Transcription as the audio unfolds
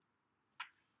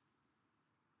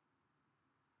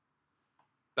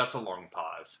That's a long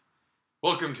pause.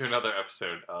 Welcome to another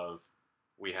episode of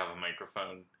We Have a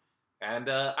Microphone. And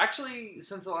actually,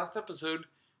 since the last episode,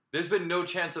 there's been no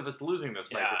chance of us losing this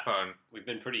microphone. We've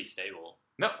been pretty stable.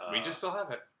 No, we just still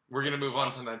have it. We're going to move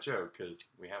on from that joke because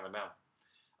we have it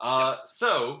now.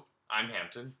 So, I'm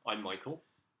Hampton. I'm Michael.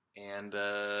 And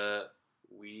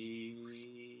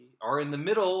we are in the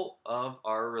middle of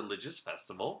our religious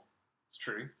festival. It's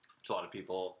true. Which a lot of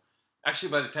people...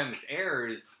 Actually, by the time this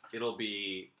airs, it'll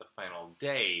be the final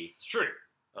day. It's true.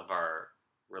 Of our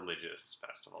religious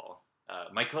festival.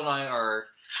 Michael and I are...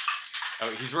 Oh,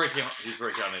 he's working on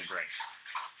a drink.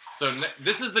 So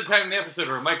this is the time in the episode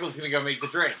where Michael's going to go make the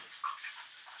drink.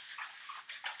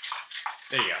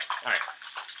 There you go. All right.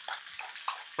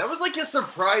 That was like a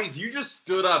surprise. You just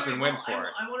stood up and went for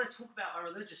it. I want to talk about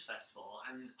our religious festival,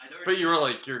 and I don't. But you were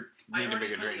like, you need to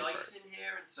make a drink first. I already put the ice in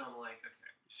here, and so I'm like,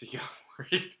 okay. So you got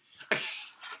worried.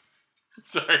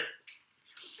 Sorry.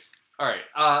 All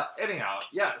right. Anyhow,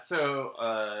 yeah.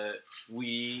 So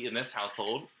we in this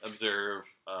household observe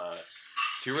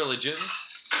two religious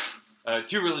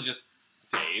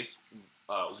days.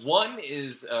 One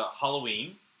is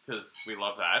Halloween because we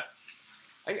love that.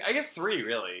 I guess three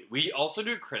really. We also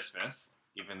do Christmas,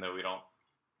 even though we don't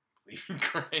believe in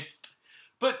Christ.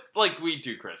 But like we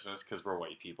do Christmas because we're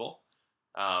white people,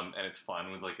 and it's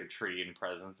fun with like a tree and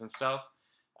presents and stuff.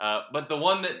 But the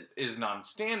one that is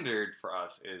non-standard for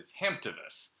us is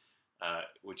Hamptivus,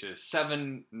 which is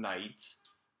 7 nights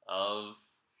of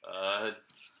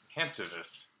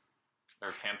Hamptivus.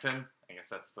 Or Hampton, I guess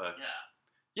that's the...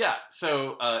 Yeah,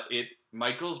 so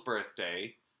Michael's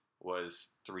birthday was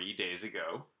 3 days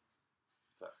ago.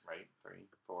 Is that right? 3,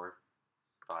 4,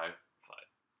 5,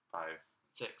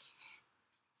 6.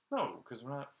 No, because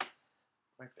we're not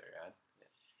quite there yet.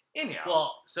 Anyhow,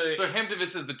 well, so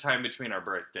Hamptivus is the time between our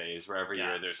birthdays, where every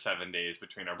year there's 7 days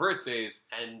between our birthdays.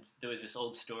 And there was this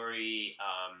old story,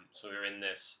 so we were in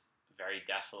this very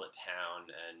desolate town,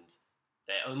 and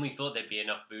they only thought there'd be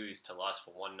enough booze to last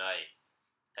for one night.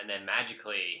 And then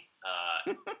magically,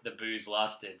 the booze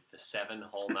lasted for 7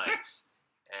 whole nights,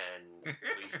 and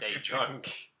we stayed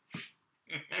drunk.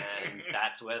 And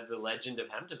that's where the legend of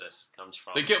Hamptivus comes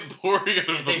from. They kept pouring out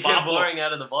of the bottle. They kept pouring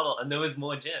out of the bottle, and there was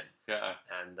more gin. Yeah.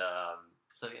 And,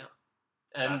 so, yeah.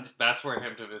 And that's where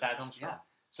Hamptivus comes from.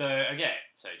 So, okay.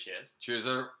 So, cheers. Cheers,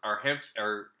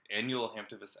 our annual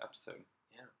Hamptivus episode.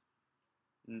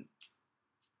 Yeah.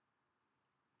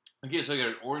 Okay, so I got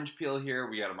an orange peel here.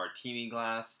 We got a martini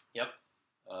glass. Yep.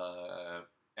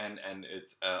 And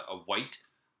it's a white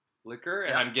liquor.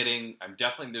 Yep. And I'm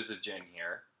definitely, there's a gin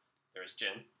here. There is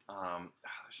gin. There's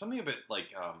something a bit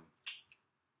like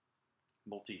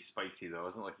multi-spicy though. I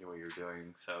wasn't looking at what you were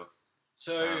doing, so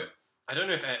I don't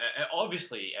know if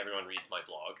obviously everyone reads my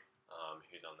blog.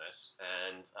 Who's on this?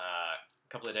 And a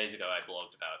couple of days ago, I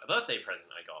blogged about a birthday present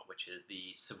I got, which is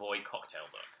the Savoy Cocktail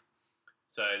Book.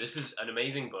 So this is an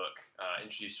amazing book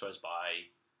introduced to us by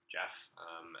Jeff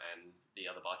and the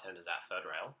other bartenders at Third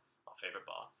Rail, our favorite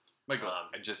bar. Michael,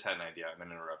 I just had an idea. I'm going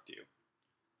to interrupt you.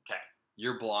 Okay.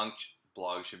 Your blog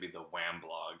should be the Wham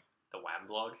blog. The Wham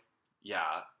blog?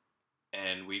 Yeah.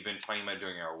 And we've been talking about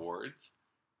doing our awards.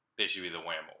 They should be the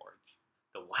Wham Awards.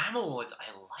 The Wham Awards? I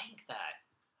like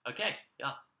that. Okay.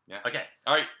 Yeah. Yeah. Okay.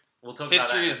 All right. We'll talk about that.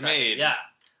 History is made. Yeah.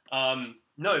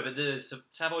 No, but the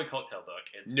Savoy Cocktail Book.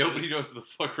 Nobody knows what the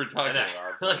fuck we're talking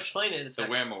about. I'll explain it in a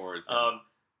second. The Wham Awards.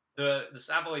 The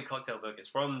Savoy Cocktail Book is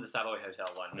from the Savoy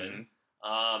Hotel, London.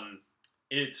 Mm-hmm.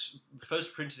 It's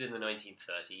first printed in the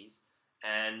 1930s,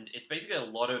 and it's basically a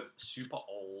lot of super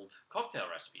old cocktail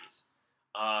recipes.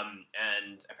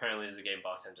 And apparently there's a game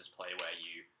bartenders play where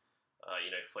you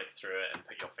flick through it and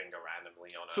put your finger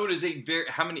randomly on it. So it is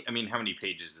how many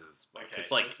pages is this book? Okay, it's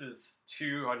so this is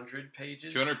 200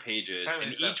 pages. 200 pages,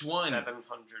 apparently and each one 700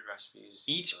 recipes.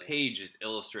 Each page is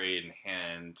illustrated and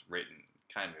handwritten,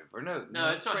 kind of. Or no,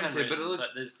 it's not printed, handwritten, but it looks.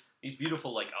 But there's these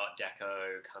beautiful Art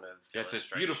Deco kind of. Yeah, it's this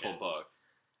beautiful book.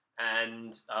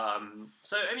 And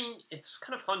so it's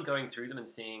kind of fun going through them and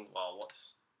seeing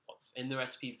what's in the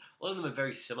recipes. A lot of them are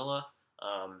very similar.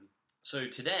 So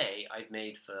today I've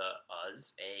made for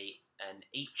us an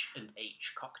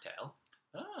H&H cocktail.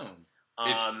 Oh,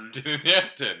 it's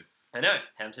Hampton. I know,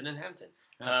 Hampton and Hampton.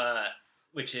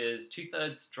 Which is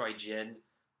 2/3 dry gin,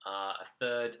 a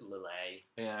third Lillet,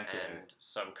 and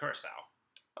some curacao.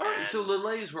 All right, so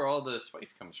Lillet is where all the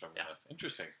spice comes from. Yeah. Yes,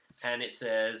 interesting. And it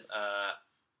says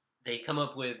they have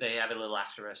a little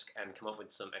asterisk and come up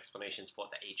with some explanations for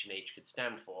what the H&H could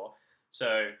stand for.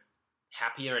 So,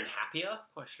 happier and happier, ?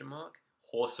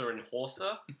 Hoarser and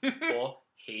hoarser, or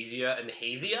hazier and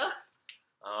hazier,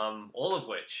 all of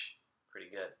which, pretty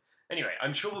good. Anyway,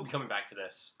 I'm sure we'll be coming back to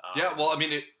this. Yeah, well, I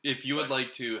mean, if you would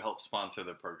like to help sponsor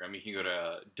the program, you can go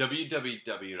to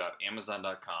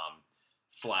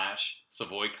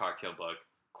www.amazon.com/Savoy Cocktail Book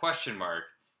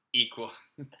 *equal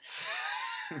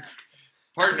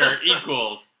partner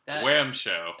equals Wham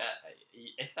Show.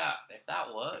 If that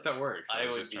works, If that works, I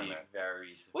was would just be trying to.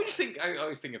 very surprised. What do you think? I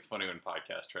always think it's funny when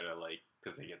podcasts try to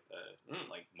because they get the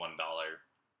like $1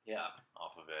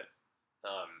 off of it.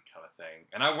 Kind of thing.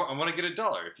 And I want to get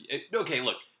 $1. Okay,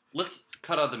 look, let's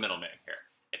cut out the middleman here.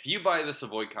 If you buy the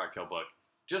Savoy Cocktail Book,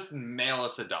 just mail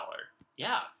us $1.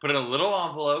 Yeah. Put it in a little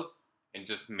envelope and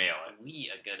just mail it. We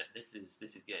are gonna. This is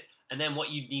good. And then what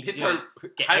you need to It's do our is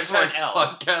get everyone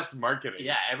else. podcast marketing.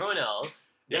 Yeah, everyone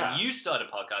else. Then you start a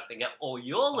podcast and get all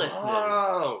your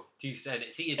listeners to send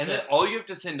it. See, it's then all you have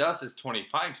to send us is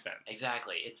 25 cents.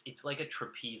 Exactly. It's like a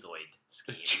trapezoid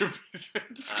scheme.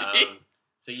 Trapezoid scheme.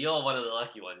 So you're one of the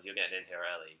lucky ones. You're getting in here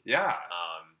early. Yeah.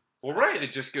 Well, right.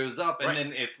 It just goes up, and Right.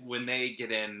 then when they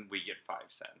get in, we get 5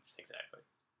 cents. Exactly.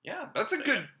 Yeah, that's a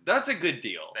good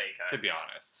deal. There you go. To be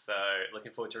honest. So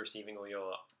looking forward to receiving all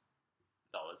your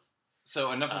dollars.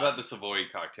 So enough about the Savoy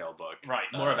Cocktail Book. Right.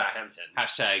 More about Hampton.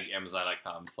 #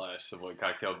 Amazon.com/Savoy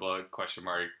Cocktail Book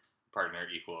 *partner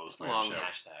equals It's a Wham long Show.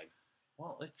 hashtag.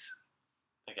 Well, it's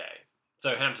Okay.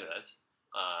 So Hamptivus.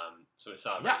 So it's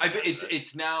yeah. I bet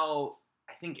it's now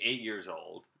I think 8 years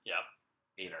old. Yep.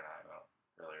 8 or 9. I don't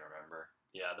really remember.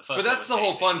 Yeah. The first. But that's the one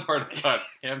whole was fun part about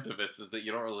Hamptivus is that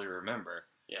you don't really remember.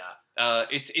 Yeah.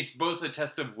 It's both a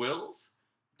test of wills,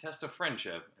 a test of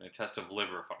friendship, and a test of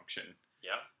liver function.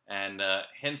 Yep. And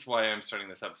hence why I'm starting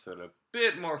this episode a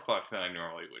bit more fucked than I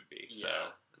normally would be. So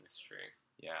Yeah, that's true.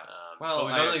 yeah. But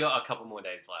we've only got a couple more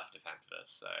days left of Hamptivus,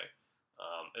 so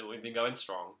we've been going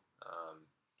strong.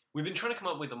 We've been trying to come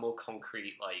up with a more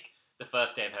concrete, like the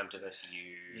first day of Hamptivus,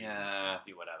 you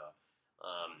do whatever.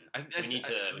 We need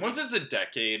to. Once it's a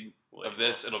decade of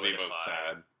this, it'll be both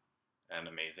sad and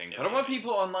amazing. But I want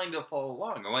people online to follow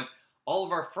along. I want all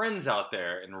of our friends out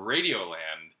there in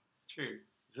Radioland. It's true.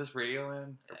 Is this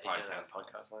Radioland or podcast?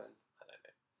 Podcast land?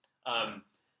 I don't know.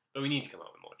 But we need to come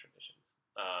up with more traditions.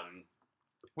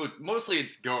 Look, mostly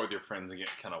it's go out with your friends and get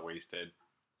kind of wasted.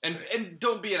 True. And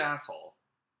don't be an asshole.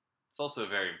 It's also a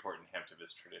very important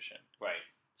Hamptivus tradition. Right.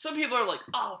 Some people are like,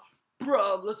 oh,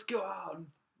 bro, let's go out and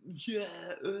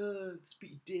let's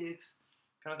be dicks.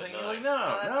 Kind of But thing. no, You're like,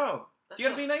 no. You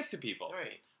gotta be nice to people.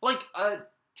 Right. Like,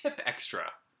 tip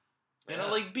extra. You know,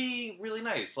 like, be really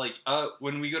nice. Like,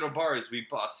 when we go to bars, we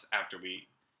bus after we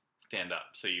stand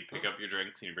up. So you pick up your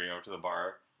drinks and you bring them over to the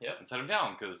bar and set them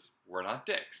down because we're not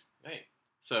dicks. Right.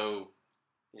 So,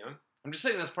 I'm just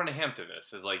saying that's part of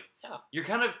Hamptivus is like, you're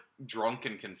kind of drunk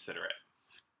and considerate.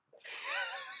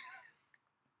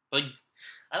 Like,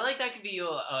 I like that could be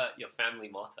your family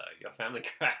motto, your family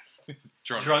crest.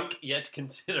 drunk yet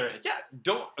considerate. Yeah,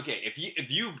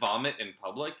 if you vomit in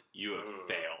public, you have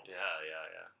failed. Yeah.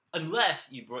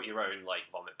 Unless you brought your own, like,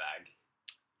 vomit bag.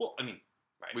 Well, I mean,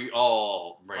 right. We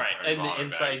all bring our own and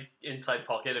vomit the bags. inside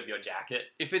pocket of your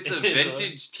jacket. If it's a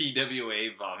vintage TWA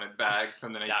vomit bag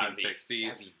from the 1960s.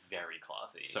 That'd be very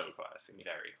classy. So classy.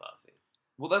 Very classy.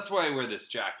 Well, that's why I wear this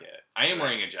jacket. I am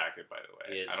wearing a jacket, by the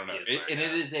way. I don't know. It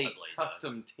is a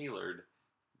custom tailored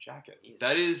jacket. He's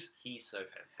so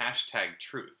fantastic.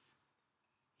 #truth.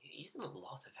 He's using a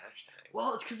lot of hashtags.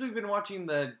 Well, it's because we've been watching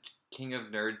the King of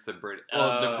Nerds, the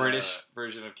British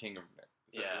version of King of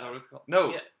Nerds. Is that what it's called?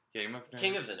 No. Game of Nerds.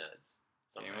 King of the Nerds.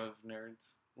 Game of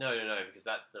Nerds. No, because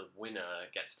that's the winner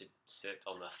gets to sit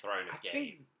on the throne of game.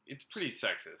 Think it's pretty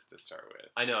sexist to start with.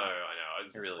 I know. I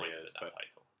was disappointed really is, at that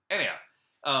title. Anyhow,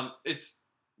 it's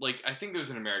like I think there's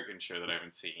an American show that I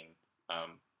haven't seen,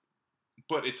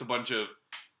 but it's a bunch of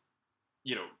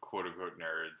quote unquote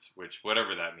nerds, which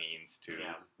whatever that means to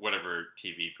whatever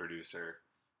TV producer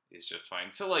is just fine.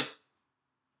 So like,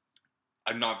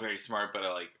 I'm not very smart, but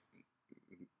I like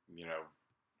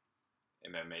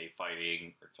MMA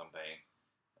fighting or something.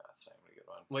 That's not even a good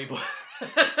one. Wait, what?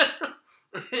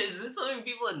 Is this something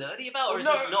people are nerdy about, or is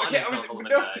this not an example of a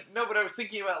nerd? No, but I was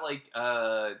thinking about like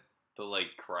the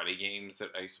like karate games that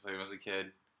I used to play when I was a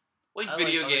kid, like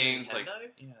video games, like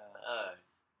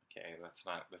okay, that's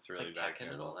really like bad.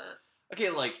 Tekken and all that. Okay,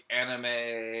 like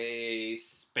anime,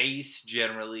 space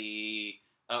generally,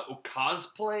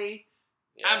 cosplay.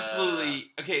 Yeah.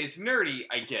 Absolutely. Okay, it's nerdy.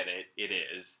 I get it. It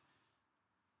is.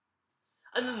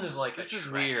 And then there's like this a is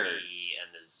Trekkie, weird.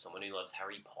 And there's someone who loves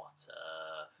Harry Potter.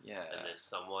 Yeah. And there's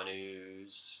someone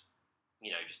who's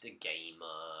just a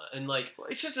gamer, and like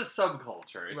it's just a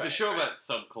subculture. It's a show about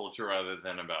subculture rather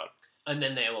than about. And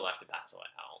then they all have to battle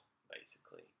it out,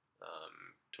 basically,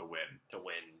 to win.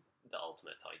 the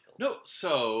ultimate title. No,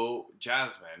 so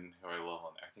Jasmine, who I love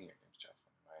on there, I think her name's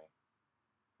Jasmine, right?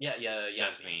 Yeah.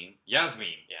 Yasmin. Yeah.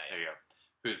 There you go.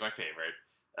 Who's my favorite.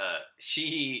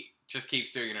 She just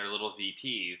keeps doing her little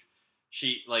VTs.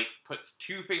 She, like, puts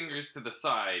 2 fingers to the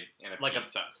side in a Like peace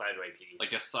a sign. sideways piece.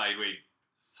 Like a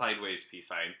sideways peace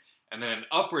sign. And then an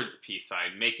upwards peace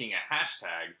sign, making a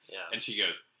hashtag. Yeah. And she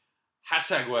goes,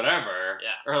 hashtag whatever.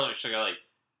 Yeah. Or like, she'll go like,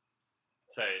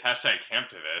 So hashtag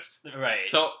Hamptivus. right.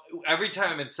 So every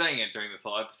time I've been saying it during this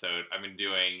whole episode, I've been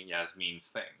doing Yasmin's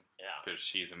thing. Yeah. Because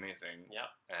she's amazing. Yeah.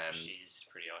 And she's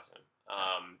pretty awesome.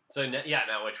 So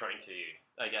now we're trying to,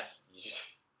 I guess,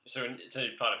 so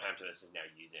part of Hamptivus is now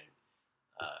using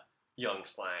young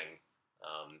slang.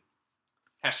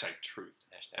 hashtag truth.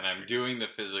 And I'm doing the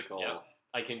physical. Yeah.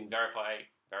 I can verify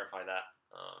that.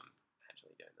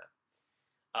 Actually doing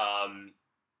that.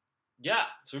 Yeah.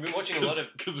 So we've been watching a lot of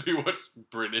because we watch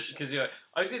British. Because I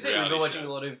was gonna say we've reality been watching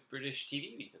shows. a lot of British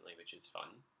TV recently, which is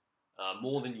fun.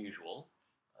 More than usual.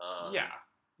 Yeah.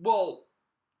 Well,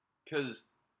 because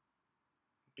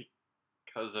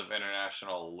of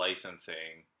international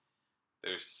licensing,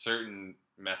 there's certain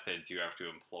methods you have to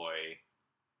employ,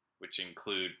 which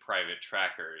include private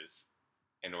trackers,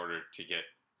 in order to get.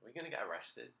 Are we gonna get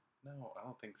arrested? No, I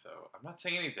don't think so. I'm not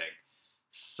saying anything.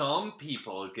 Some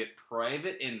people get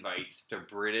private invites to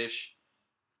British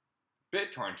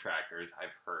BitTorrent trackers, I've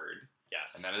heard.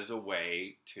 Yes. And that is a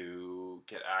way to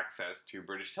get access to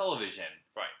British television.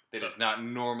 Right. That is not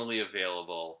normally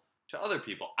available to other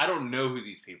people. I don't know who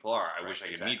these people are. I wish I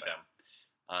could meet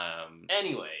them.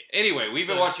 Anyway, we've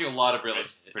been watching a lot of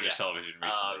British television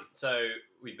recently.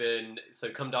 So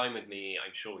Come Dine With Me,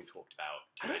 I'm sure we've talked about.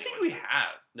 I don't think we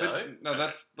have. No? No, Okay.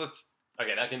 let's...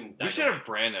 Okay, we should have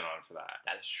Brandon on for that.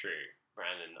 That's true.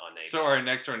 Brandon, our neighbor. So our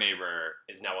next door neighbor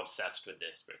is now obsessed with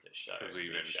this British show. Because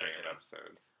we've been showing him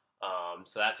episodes.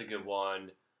 So that's a good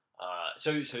one.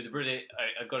 So the British,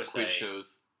 I've got to say,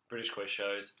 British quiz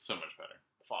shows, so much better,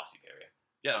 far superior.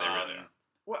 Yeah, they really are.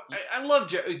 Well, I love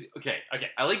Jeopardy. Okay.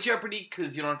 I like Jeopardy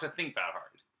because you don't have to think that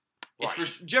hard. Right.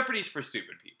 It's for Jeopardy's for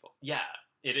stupid people. Yeah,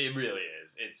 it really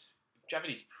is.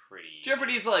 Jeopardy's pretty.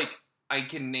 Jeopardy's like I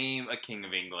can name a king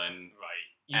of England. Right.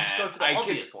 You just go for the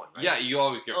obvious one, right? Yeah, you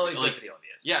always go for the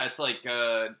obvious. Yeah, it's like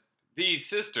these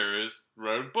sisters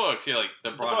wrote books. You're like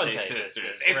the Bronte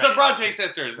sisters. It's right. the Bronte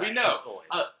sisters. Right. We know.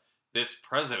 This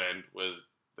president was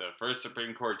the first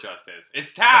Supreme Court justice.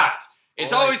 It's Taft.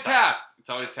 It's always Taft. It's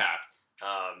always Taft.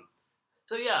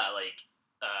 So yeah,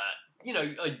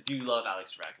 I do love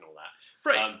Alex Trebek and all that.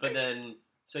 Right. But then,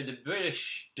 so the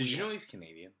British. Did you know he's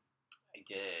Canadian? I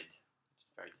did. Which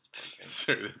is very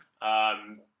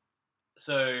disappointing.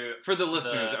 So for the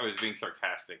listeners, I was being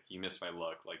sarcastic. You missed my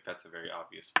look. Like that's a very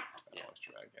obvious fact about Alex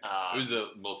Trebek. It was a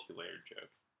multi-layered joke.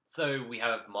 So we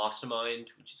have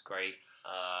Mastermind, which is great.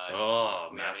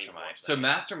 Mastermind. So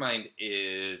Mastermind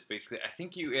is basically, I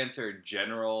think you answer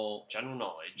general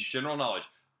knowledge.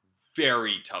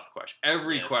 Very tough question.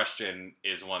 Every question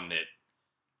is one that,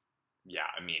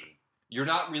 you're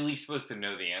not really supposed to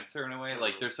know the answer in a way.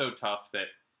 Like they're so tough that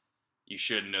you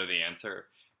should know the answer.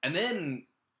 And then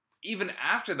even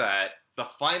after that, the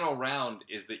final round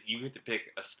is that you get to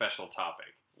pick a special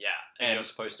topic. Yeah, and you're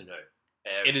supposed to know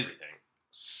everything. It is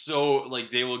so,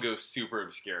 they will go super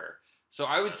obscure. So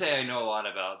I would say I know a lot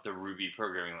about the Ruby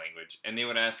programming language. And they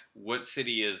would ask, what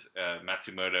city is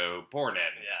Matsumoto born in?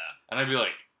 Yeah. And I'd be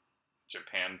like,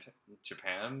 Japan?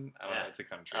 I don't know, it's a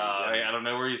country. I don't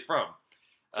know where he's from.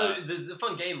 So there's a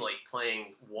fun game,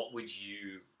 playing what would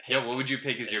you pick? Yeah, what would you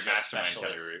pick as your mastermind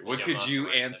category? What could you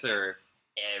answer?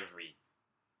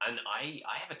 And I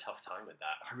have a tough time with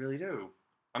that. I really do.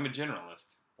 I'm a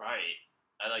generalist. Right.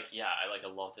 I like a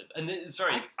lot of... And then,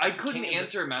 sorry. I couldn't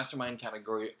answer a mastermind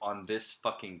category on this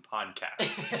fucking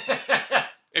podcast.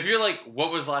 If you're like,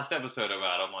 what was last episode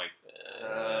about? I'm like,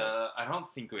 I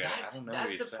don't think we... I don't know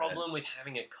what he said. That's the problem with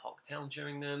having a cocktail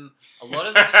during them. A lot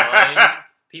of the time,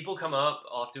 people come up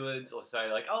afterwards or say,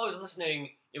 oh, I was listening.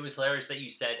 It was hilarious that you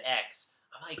said X.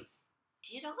 I'm like,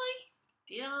 did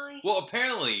I? Well,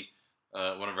 apparently,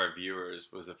 one of our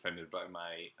viewers was offended by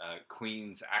my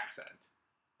Queen's accent.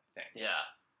 Thing. Yeah.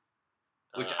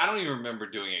 Which I don't even remember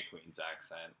doing a Queen's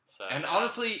accent. So, and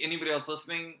honestly, anybody else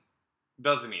listening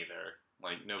doesn't either.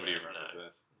 Nobody remembers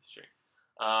this. It's true.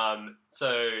 I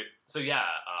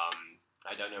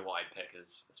don't know what I'd pick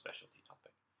as a specialty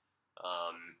topic.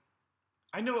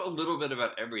 I know a little bit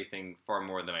about everything far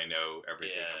more than I know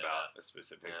everything about a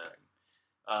specific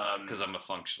thing. Because I'm a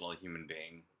functional human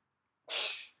being.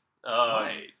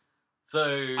 Right.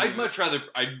 So I'd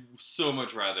so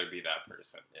much rather be that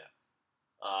person. Yeah.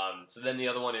 So then the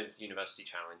other one is University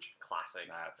Challenge, classic.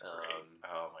 That's great.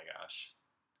 Oh my gosh.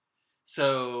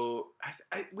 So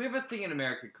we have a thing in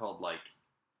America called like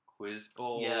Quiz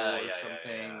Bowl or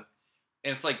something. Yeah.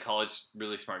 And it's like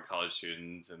really smart college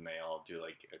students, and they all do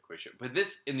like a quiz show. But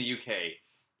this in the UK,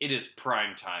 it is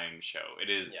prime time show. It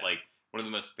is like one of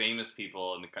the most famous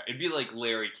people in the country. It'd be like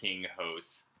Larry King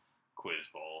hosts Quiz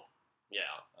Bowl. Yeah.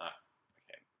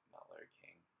 Okay, not Larry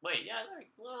King. Wait, yeah, Larry.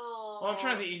 Well, I'm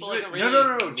trying to think. He's like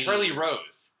no. Charlie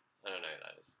Rose. I don't know who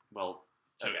that is. Well,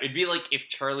 so it'd be like if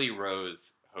Charlie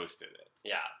Rose hosted it.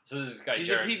 Yeah. So this is this guy He's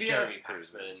Jeremy a PBS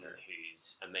Paxman,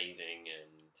 who's amazing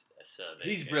and acerbic.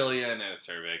 He's brilliant and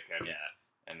acerbic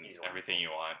and everything you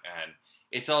want. And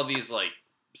it's all these like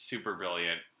super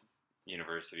brilliant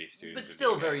university students, but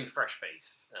still very fresh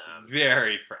faced.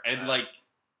 Very and like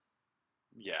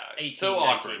 18, so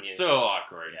awkward, so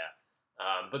awkward.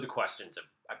 Yeah. But the questions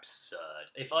are absurd.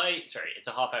 It's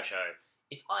a half-hour show.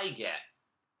 If I get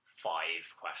 5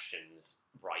 questions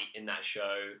right in that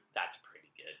show, that's pretty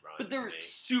good, right? But they're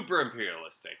super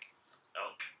imperialistic.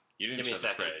 Oh, you didn't give me show a the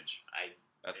second. fridge.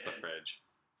 That's the fridge.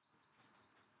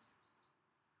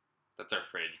 That's our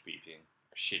fridge beeping.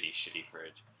 Our shitty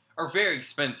fridge. Our very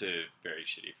expensive, very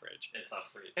shitty fridge. It's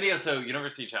not free. Anyhow, so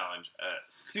University Challenge,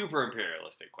 super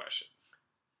imperialistic questions.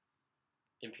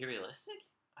 Imperialistic?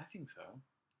 I think so.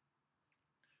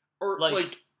 Or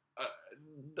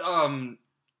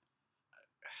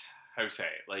how to say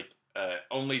it? Like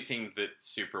only things that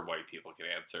super white people can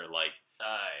answer.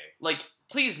 Like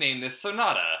please name this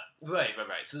sonata. Right.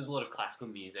 So there's a lot of classical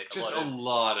music. Just a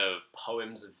lot of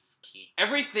poems of Keats.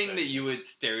 Everything that you would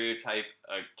stereotype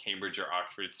a Cambridge or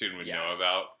Oxford student would know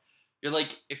about. You're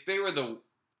like, if they were the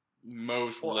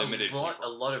most limited people. A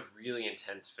lot of really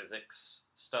intense physics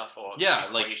stuff or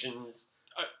equations.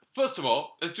 First of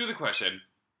all, let's do the question.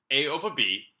 A over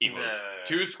B equals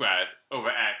 2 squared over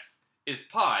X is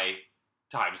pi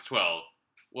times 12.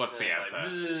 What's the answer?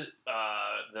 Like,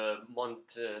 the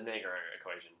Montenegro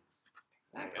equation.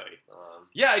 Exactly.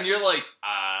 And you're like,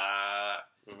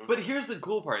 But here's the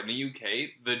cool part. In the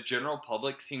UK, the general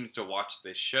public seems to watch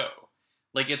this show.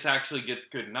 Like, it actually gets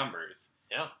good numbers.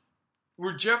 Yeah.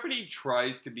 Where Jeopardy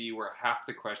tries to be where half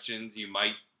the questions you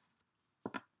might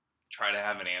try to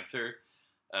have an answer,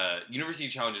 University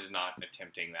Challenge is not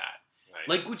attempting that. Right.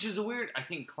 Like, which is a weird, I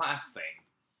think, class thing.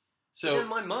 So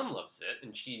my mom loves it,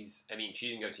 and she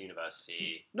didn't go to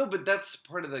university. No, but that's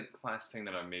part of the class thing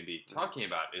that I'm maybe talking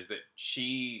about, is that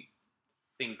she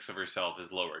thinks of herself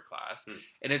as lower class,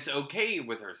 and it's okay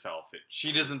with herself that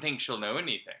she doesn't think she'll know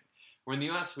anything. Where in the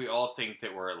U.S., we all think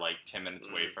that we're like 10 minutes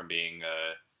away from being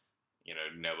a,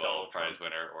 Nobel Prize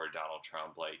winner or Donald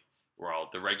Trump. Like, we're all,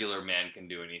 the regular man can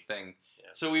do anything. Yeah.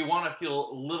 So we want to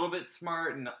feel a little bit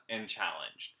smart and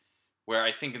challenged. Where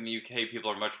I think in the UK,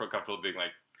 people are much more comfortable being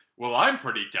like, well, I'm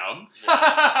pretty dumb.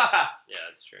 Yeah,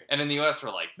 that's true. And in the U.S.,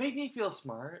 we're like, make me feel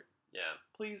smart. Yeah.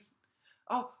 Please.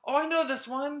 Oh, I know this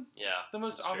one. Yeah. The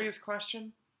most obvious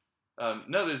question.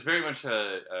 No, there's very much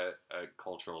a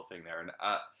cultural thing there. And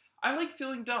I like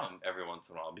feeling dumb every once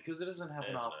in a while because it doesn't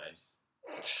happen often.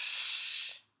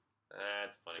 Nice.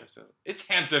 That's funny. It's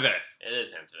Hamptivus. It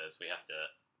is Hamptivus. We have to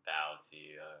bow to...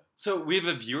 So we have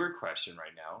a viewer question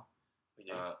right now. We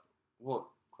do?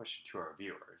 Question to our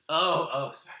viewers.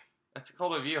 Oh, sorry. That's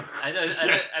called a viewer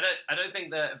question. I don't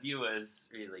think they're viewers,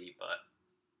 really, but...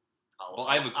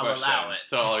 I have a question, I'll allow it.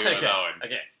 So I'll go with that one.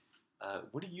 Okay.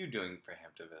 What are you doing for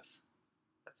Hamptivus?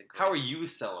 How are you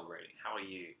celebrating? How are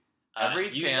you? Every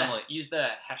family... Use the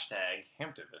hashtag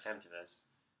Hamptivus.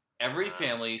 Every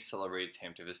family celebrates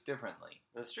Hamptivus differently.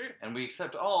 That's true. And we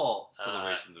accept all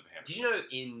celebrations of Hamptivus. Did you know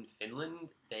in Finland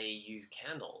they use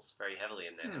candles very heavily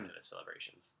in their Hamptivus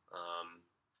celebrations?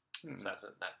 So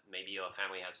that maybe your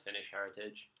family has Finnish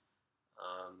heritage,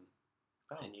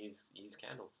 and use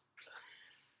candles.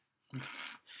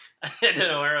 I don't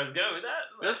know where I was going with that.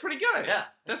 That's pretty good. Yeah.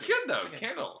 That's good, though. Okay.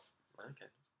 Candles. Okay.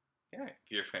 Yeah,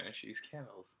 if you're Finnish, use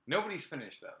candles. Nobody's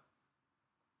Finnish, though.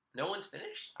 No one's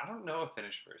Finnish? I don't know a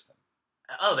Finnish person.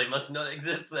 Oh, they must not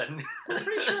exist then. I'm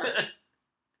pretty sure.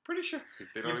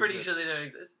 You're pretty sure they don't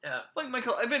exist? Yeah. Like,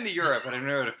 Michael, I've been to Europe, and I've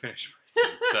never met a Finnish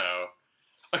person, so...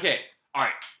 Okay,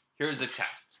 alright. Here's a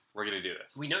test. We're gonna do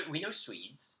this. We know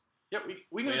Swedes. Yeah,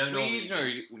 we know Swedes,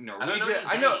 Norwegian. I don't know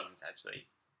any Danes, actually.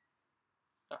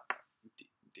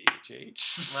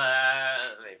 DHH?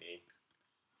 Maybe.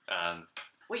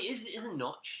 Wait, isn't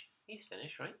Notch? He's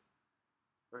Finnish, right?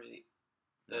 Or is he?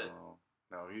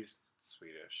 No, he's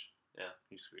Swedish. Yeah.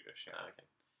 He's Swedish, yeah.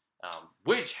 Oh, okay.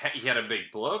 Which, he had a big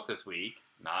blow up this week.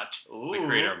 Notch, the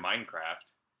creator of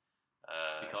Minecraft.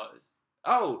 Because?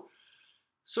 Oh!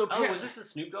 So apparently... was this the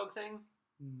Snoop Dogg thing?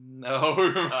 No.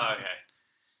 Oh,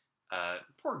 okay.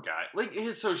 Poor guy. Like,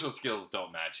 his social skills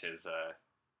don't match his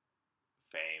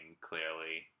fame,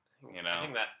 clearly. You know? I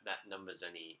think that number's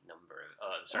any number of...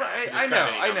 Oh, sorry. Right, could I describe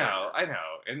any number I of-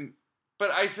 know.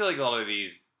 But I feel like a lot of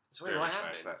these... So wait, what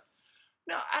happened?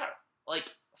 No, I don't...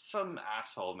 Like, some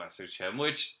asshole messaged him,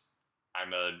 which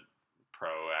I'm a pro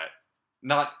at.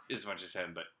 Not as much as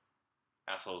him, but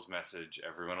assholes message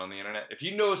everyone on the internet. If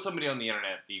you know somebody on the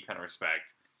internet that you kind of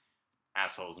respect,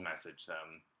 assholes message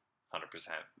them 100%.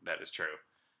 That is true.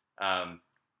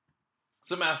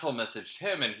 Some asshole messaged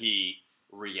him, and he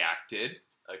reacted.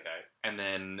 Okay. And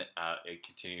then it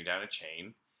continued down a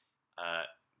chain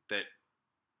that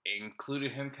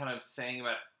included him kind of saying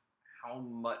about how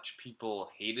much people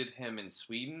hated him in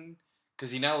Sweden because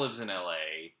he now lives in LA.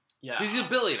 Yeah. Because he's a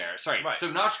billionaire. Sorry. Right.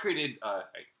 So Notch created a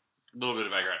little bit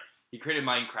of background. He created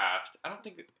Minecraft. I don't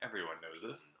think everyone knows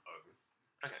this.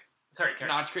 Okay. Sorry,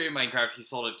 Karen. Notch created Minecraft. He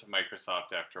sold it to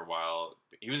Microsoft after a while.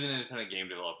 He was an independent game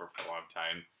developer for a long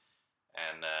time.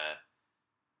 And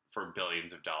for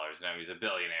billions of dollars. Now he's a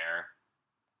billionaire.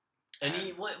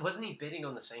 And wasn't he bidding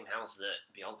on the same house that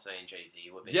Beyonce and Jay-Z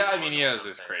were bidding Yeah, on? I mean, he or has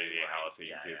this something, crazy right? house that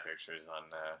you can see Yeah. pictures on.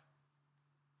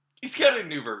 He's got a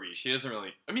new Riche. He doesn't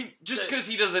really. I mean, just because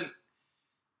he doesn't.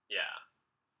 Yeah.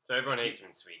 So everyone hates him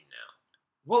in Sweden now.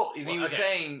 Well, and he was okay.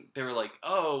 saying, they were like,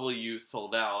 oh, well, you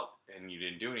sold out and you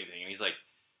didn't do anything. And he's like,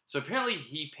 so apparently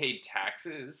he paid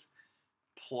taxes,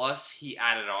 plus he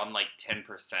added on like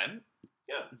 10%.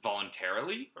 Yeah.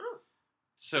 Voluntarily. Oh.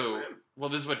 So, Good for him. well,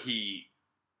 this is what he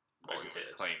was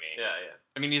Volunteered. claiming. Yeah, yeah.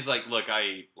 I mean, he's like, look,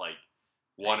 I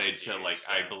wanted to Engineers,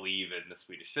 I yeah. believe in the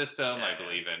Swedish system. Yeah, I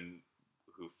believe in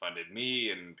who funded me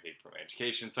and paid for my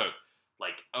education. So,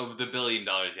 like, of the $1 billion,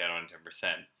 he had on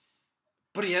 10%.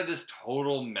 But he had this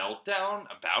total meltdown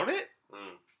about it.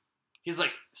 Mm. He's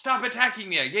like, stop attacking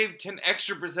me. I gave 10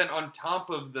 extra % on top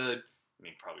of the, I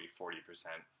mean, probably 40%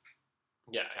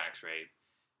 tax rate.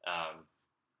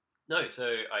 No,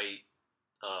 so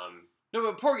No,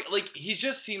 but poor, like, he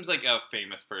just seems like a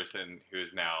famous person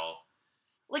who's now,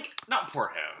 like, not poor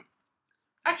him.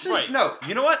 Actually, Right. no,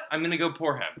 you know what? I'm going to go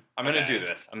poor him. I'm going to do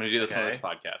this. I'm going to do this on this Okay.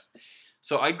 podcast.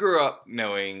 So I grew up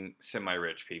knowing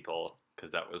semi-rich people,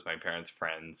 because that was my parents'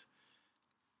 friends.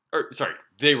 Or, sorry,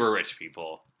 they were rich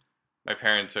people. My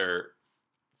parents are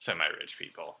semi-rich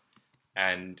people.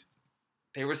 And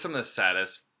they were some of the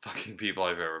saddest fucking people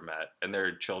I've ever met. And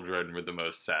their children were the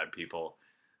most sad people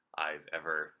I've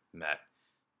ever met.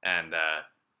 And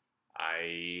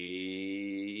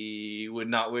I would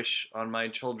not wish on my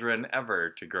children ever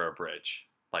to grow up rich.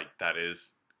 Like, that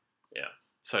is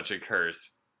such a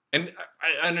curse. And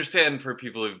I understand for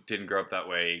people who didn't grow up that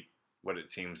way what it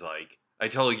seems like. I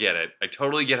totally get it. I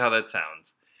totally get how that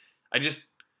sounds. I just,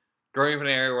 growing up in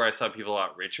an area where I saw people a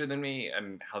lot richer than me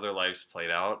and how their lives played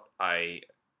out, I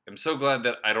am so glad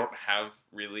that I don't have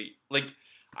really, like,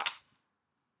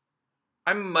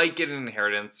 I might get an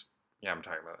inheritance. Yeah, I'm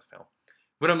talking about this now.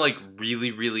 But I'm, like,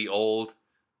 really, really old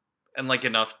and, like,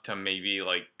 enough to maybe,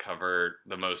 like, cover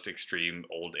the most extreme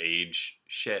old age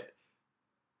shit.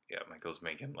 Yeah, Michael's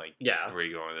making, like, Yeah. where are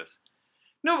you going with this?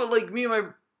 No, but, like, me and my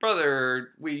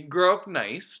brother, we grew up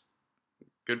nice.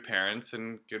 Good parents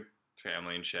and good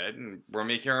family and shit. And we're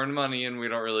making our own money and we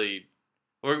don't really...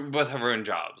 We both have our own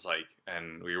jobs, like,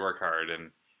 and we work hard.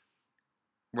 And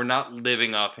we're not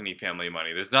living off any family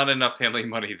money. There's not enough family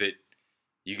money that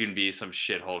you can be some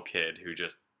shithole kid who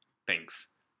just thinks,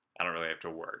 I don't really have to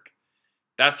work.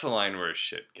 That's the line where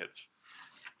shit gets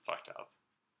fucked up.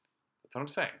 That's what I'm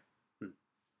saying.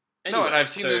 Anyway, no, and I've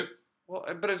seen so, those. Well,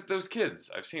 but those kids,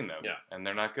 I've seen them, Yeah. and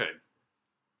they're not good.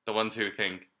 The ones who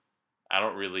think, I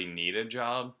don't really need a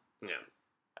job. Yeah.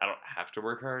 I don't have to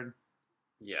work hard.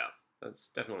 Yeah, that's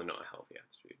definitely not a healthy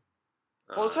attitude.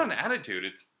 Well, it's not an attitude.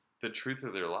 It's the truth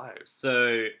of their lives.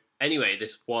 So anyway,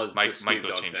 this was the Snoop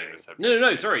Michael's Dogg changing thing. the subject.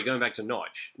 No, sorry, going back to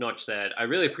Notch. Notch said, I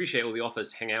really appreciate all the offers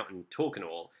to hang out and talk and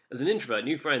all. As an introvert,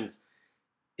 new friends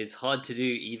is hard to do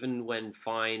even when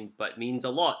fine, but means a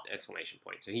lot, !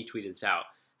 So he tweeted this out.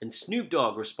 And Snoop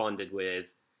Dogg responded with,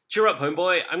 cheer up,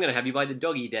 homeboy, I'm going to have you by the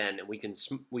doggy den and we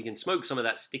can smoke some of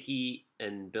that sticky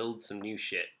and build some new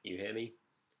shit. You hear me?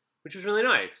 Which was really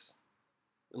nice.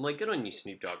 I'm like, good on you,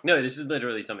 Snoop Dogg. No, this is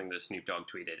literally something that Snoop Dogg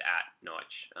tweeted at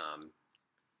Notch,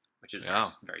 which is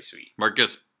very sweet.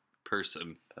 Marcus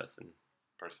Person.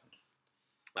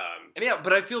 And yeah,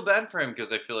 but I feel bad for him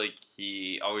because I feel like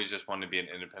he always just wanted to be an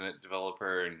independent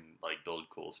developer and like build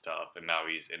cool stuff, and now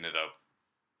he's ended up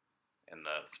in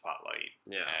the spotlight.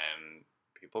 Yeah. And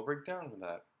people break down with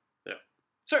that. Yeah.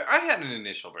 So I had an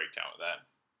initial breakdown with that.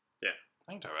 Yeah.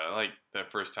 I can talk about it. Like the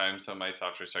first time some of my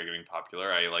software started getting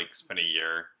popular, I like spent a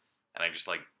year and I just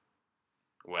like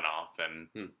went off and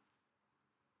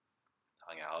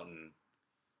hung out and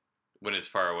went as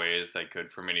far away as I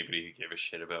could from anybody who gave a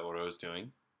shit about what I was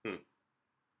doing.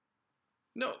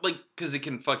 No, like, because it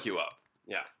can fuck you up.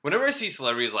 Yeah. Whenever I see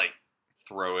celebrities, like,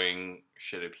 throwing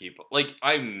shit at people, like,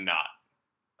 I'm not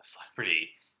a celebrity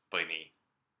by any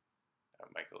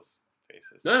Michael's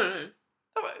faces. No.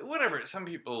 Whatever. Some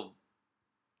people,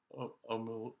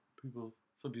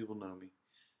 some people know me.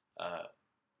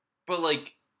 But,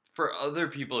 like, for other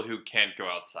people who can't go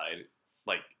outside,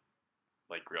 like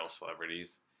real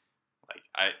celebrities, like,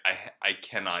 I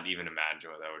cannot even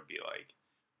imagine what that would be like.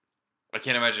 I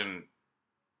can't imagine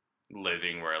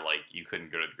living where, like, you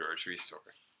couldn't go to the grocery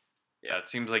store. Yeah, it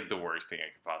seems like the worst thing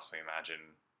I could possibly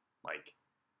imagine. Like,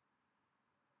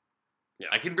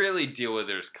 I can barely deal with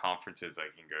there's conferences I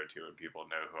can go to and people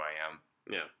know who I am.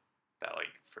 Yeah. That,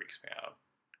 like, freaks me out.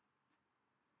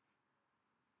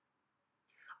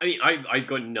 I mean, I've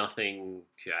got nothing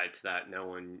to add to that. No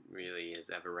one really has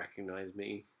ever recognized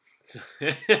me.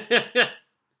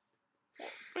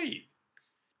 Wait.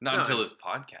 Not until this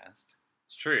podcast.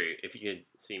 It's true. If you could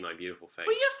see my beautiful face.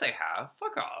 Well, yes, they have.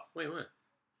 Fuck off. Wait, what?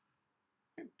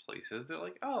 Places, they're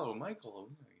like, oh, Michael.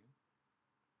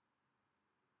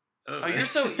 Oh, you're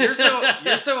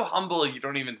so humble. You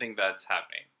don't even think that's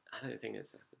happening. I don't think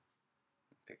it's happening.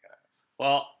 I think it is.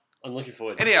 Well, I'm looking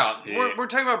forward to anyhow, we're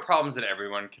talking about problems that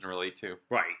everyone can relate to.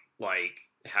 Right. Like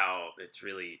how it's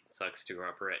really sucks to grow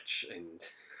up rich and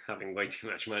having way too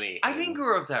much money. I didn't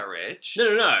grow up that rich.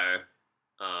 No.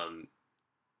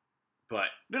 But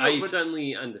I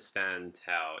certainly understand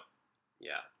how,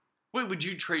 Wait, would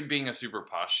you trade being a super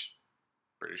posh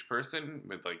British person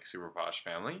with, like, super posh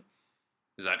family?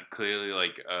 Is that clearly,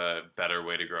 like, a better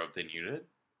way to grow up than you did?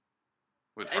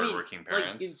 With hardworking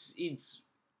parents? Like,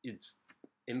 it's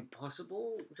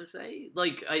impossible to say.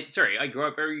 Like, I grew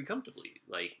up very comfortably.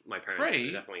 Like, my parents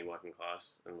are definitely working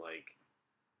class, and, like...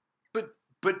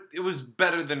 But it was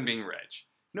better than being rich.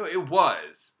 No, it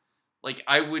was. Like,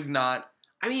 I would not...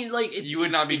 I mean, like, you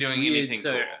would not be doing weird.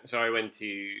 anything cool. So I went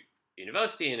to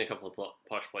university in a couple of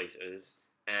posh places,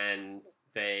 and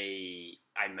I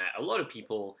met a lot of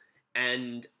people,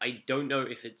 and I don't know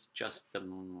if it's just the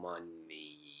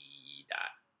money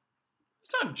that...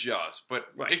 It's not just, but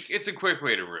it's a quick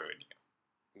way to ruin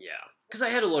you. Yeah. Because I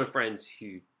had a lot of friends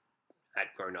who had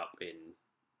grown up in,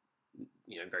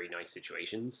 very nice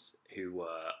situations, who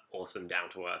were awesome,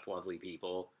 down-to-earth, lovely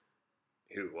people,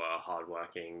 who were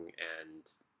hardworking and,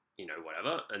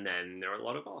 whatever. And then there are a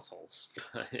lot of assholes.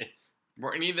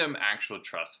 Were any of them actual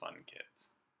trust fund kids?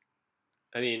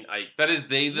 I mean, that is,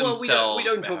 they themselves... Well, we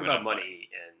don't talk about money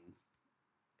in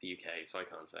the UK, so I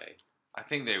can't say. I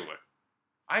think they would.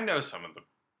 I know some of the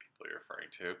people you're referring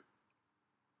to.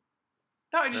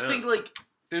 No, I just think, like,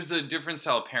 there's a different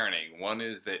style of parenting. One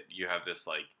is that you have this,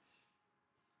 like...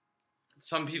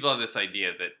 Some people have this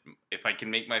idea that if I can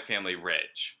make my family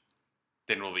rich,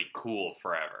 then we'll be cool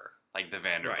forever. Like the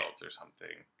Vanderbilts or something.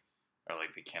 Or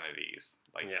like the Kennedys.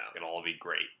 Like, it'll all be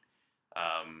great.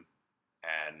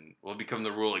 And we'll become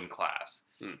the ruling class.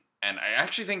 And I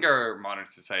actually think our modern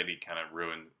society kind of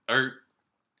ruined... Or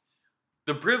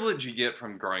the privilege you get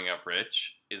from growing up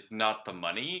rich is not the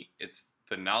money, it's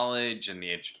the knowledge and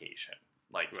the education.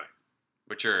 Like,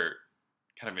 which are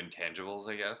kind of intangibles,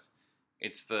 I guess.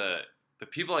 It's the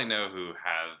people I know who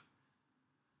have...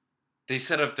 They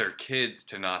set up their kids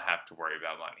to not have to worry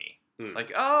about money.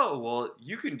 Like, oh, well,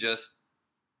 you can just...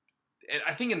 And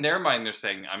I think in their mind, they're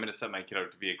saying, I'm going to set my kid up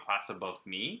to be a class above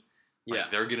me. Like,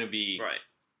 they're going to be... Right.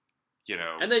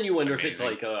 And then you wonder if it's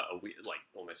like a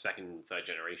almost second, third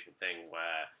generation thing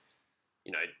where,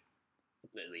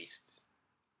 at least...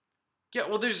 Yeah,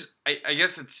 well, there's... I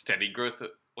guess it's steady growth.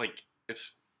 Like,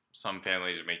 if some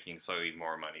families are making slightly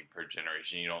more money per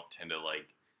generation, you don't tend to,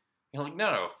 like... You're like,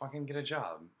 no, fucking get a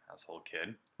job, asshole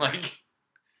kid. Like,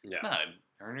 no,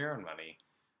 earn your own money.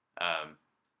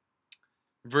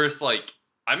 Versus, like,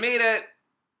 I made it,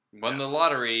 won the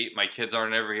lottery, my kids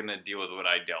aren't ever going to deal with what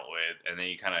I dealt with, and then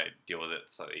you kind of deal with it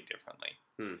slightly differently.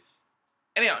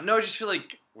 Anyhow, no, I just feel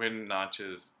like when Notch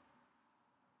is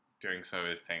doing some of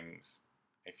his things,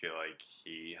 I feel like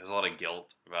he has a lot of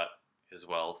guilt about his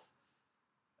wealth,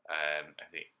 and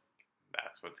I think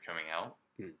that's what's coming out.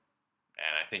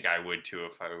 And I think I would too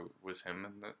if I was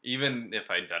him. Even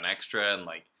if I'd done extra and,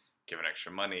 like, given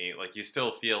extra money, like, you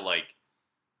still feel like,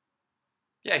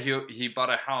 yeah, he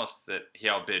bought a house that he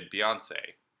outbid Beyonce.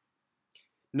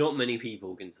 Not many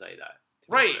people can say that.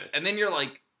 Right. And then you're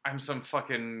like, I'm some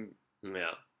fucking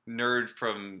nerd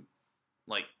from,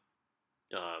 like,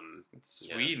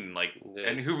 Sweden, like,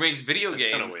 and who makes video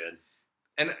games. Kind of weird.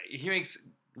 And he makes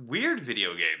weird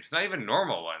video games, not even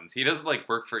normal ones. He doesn't like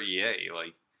work for EA. He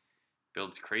like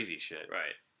builds crazy shit.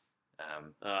 Right.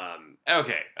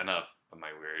 Okay, enough of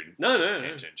my weird No.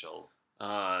 tangential.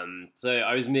 So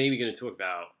I was maybe going to talk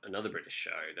about another British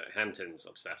show that Hampton's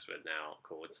obsessed with now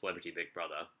called Celebrity Big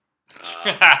Brother.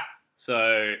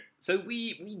 So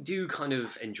we do kind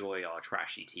of enjoy our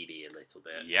trashy TV a little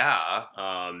bit. Yeah.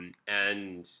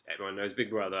 And everyone knows Big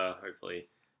Brother, hopefully.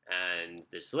 And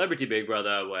there's Celebrity Big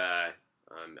Brother, where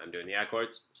I'm doing the air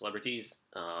quotes, celebrities,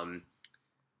 go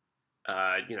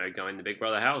in the Big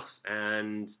Brother house.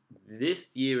 And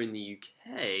this year in the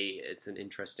UK, it's an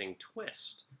interesting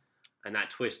twist. And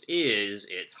that twist is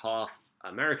it's half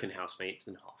American housemates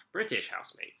and half British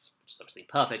housemates, which is obviously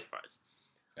perfect for us.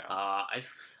 Yeah. I've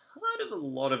heard of a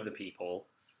lot of the people.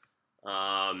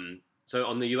 So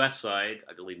on the US side,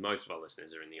 I believe most of our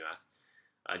listeners are in the US.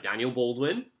 Daniel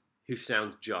Baldwin, who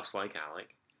sounds just like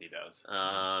Alec. He does.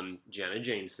 Jenna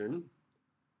Jameson.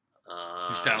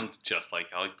 Who sounds just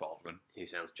like Alec Baldwin. Who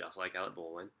sounds just like Alec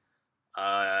Baldwin.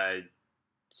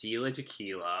 Tila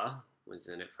Tequila was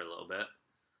in it for a little bit.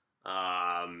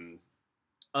 And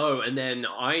then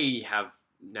I have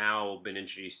now been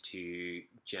introduced to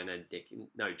Janice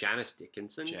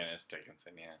Dickinson. Janice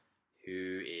Dickinson, yeah.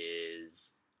 Who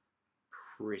is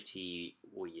pretty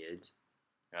weird.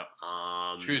 Yep.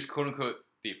 She was quote unquote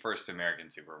the first American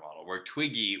supermodel, where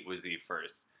Twiggy was the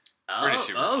first British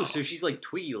supermodel. Oh, so she's like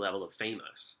Twiggy level of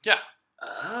famous. Yeah.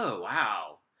 Oh,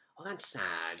 wow. Oh, that's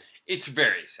sad. It's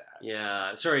very sad.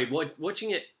 Yeah. Sorry,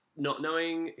 watching it, not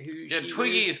knowing who she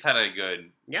Twiggy's had a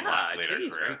good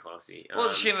Twiggy's career. very classy.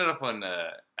 Well, she ended up on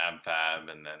AmFab,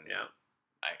 and then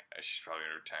she's probably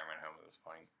in a retirement home at this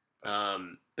point.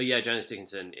 But yeah, Janice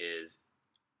Dickinson is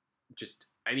just.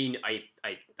 I mean,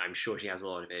 I'm sure she has a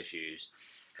lot of issues,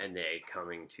 and they're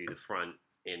coming to the front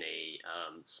in a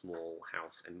small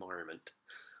house environment.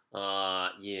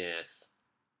 Yes.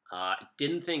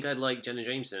 Didn't think I'd like Jenna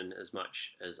Jameson as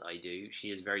much as I do.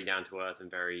 She is very down to earth and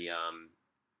very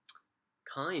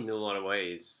kind in a lot of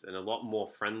ways, and a lot more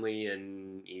friendly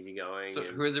and easygoing. So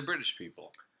who are the British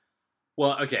people?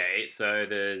 Well, okay, so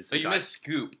there's. So you missed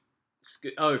Scoop.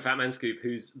 Fat Man Scoop,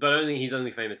 he's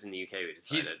only famous in the UK. We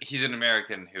decided he's an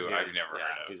American who I've never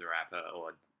heard of. He's a rapper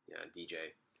or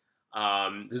DJ.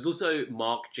 There's also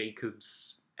Mark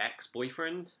Jacobs'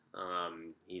 ex-boyfriend.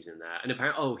 He's in that, and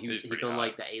apparently, he's on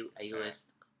like the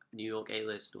A-list, New York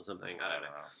A-list or something. I don't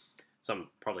know.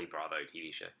 Some probably Bravo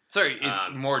TV show. Sorry,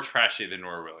 it's more trashy than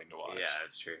we're willing to watch. Yeah,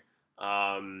 that's true.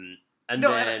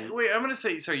 Wait, I'm gonna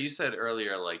say. Sorry, you said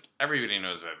earlier like everybody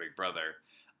knows about Big Brother.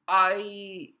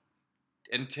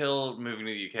 Until moving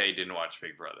to the UK, didn't watch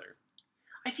Big Brother.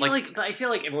 I feel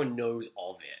like everyone knows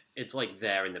of it. It's like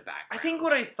there in the background. I think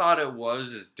what I thought it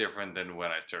was is different than when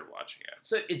I started watching it.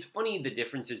 So it's funny, the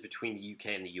differences between the UK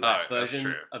and the US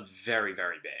version are very,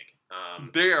 very big.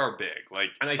 They are big.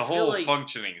 And the whole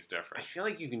functioning is different. I feel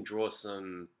like you can draw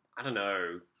some, I don't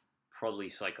know, probably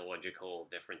psychological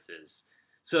differences.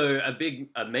 So a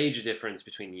major difference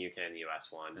between the UK and the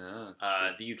US one.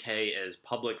 The UK is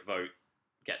public vote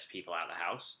gets people out of the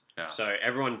house. Yeah. So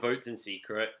everyone votes in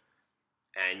secret,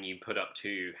 and you put up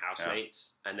 2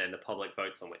 housemates, and then the public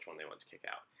votes on which one they want to kick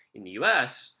out. In the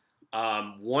US,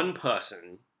 one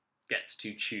person gets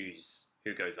to choose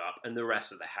who goes up, and the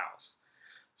rest of the house.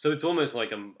 So it's almost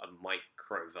like a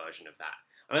micro version of that.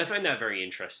 And I find that very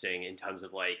interesting in terms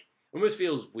of it almost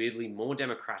feels weirdly more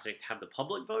democratic to have the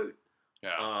public vote.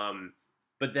 Yeah.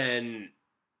 But then,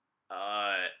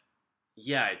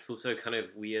 it's also kind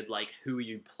of weird, who are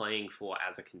you playing for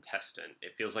as a contestant?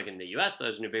 It feels like in the US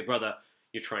version of Big Brother,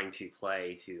 you're trying to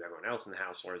play to everyone else in the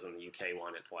house, whereas in the UK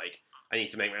one, it's I need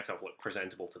to make myself look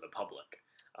presentable to the public,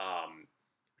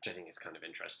 which I think is kind of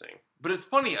interesting. But it's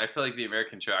funny, I feel like the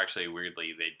American show actually,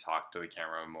 weirdly, they talk to the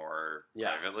camera more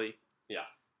privately. Yeah,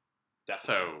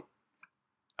 definitely. So,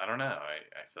 I don't know, I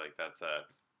feel like that's a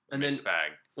mixed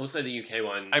bag. Also the UK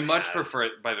one I much prefer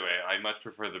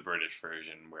the British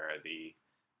version where the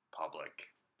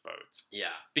public votes.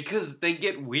 Yeah. Because they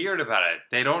get weird about it.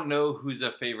 They don't know who's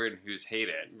a favorite and who's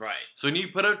hated. Right. So when you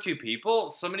put out 2 people,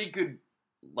 somebody could,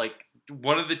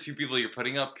 one of the 2 people you're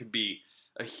putting up could be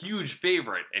a huge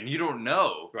favorite, and you don't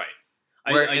know. Right.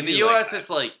 Where in the US,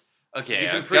 it's okay,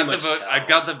 I've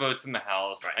got the votes in the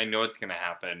house. Right. I know it's going to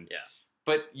happen. Yeah.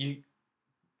 But they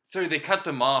cut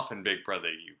them off in Big Brother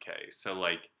UK. So,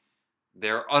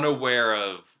 they're unaware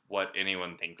of what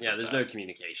anyone thinks. Yeah, there's no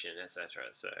communication,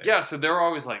 etc. So so they're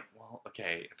always well,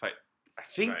 okay, if I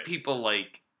think people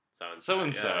like so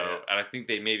and so, and I think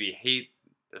they maybe hate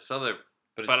this other,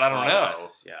 but I don't know.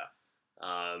 Yeah.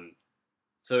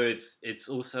 So it's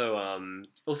also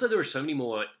there are so many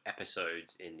more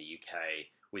episodes in the UK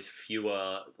with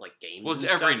fewer like games. Well, it's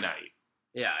and every stuff. night.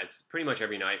 Yeah, it's pretty much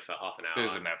every night for half an hour.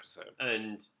 There's an episode.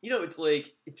 And it's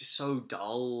like it's just so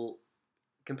dull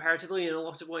comparatively in a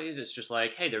lot of ways. It's just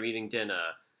like, hey, they're eating dinner.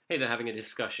 Hey, they're having a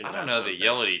discussion. I don't about know. something. They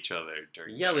yell at each other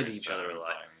during. Yell at dinner, each so other a I'm lot.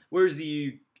 fine. Whereas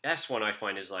the US one I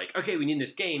find is like, okay, we need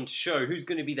this game to show who's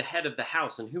going to be the head of the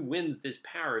house and who wins this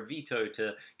power of veto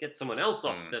to get someone else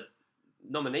off the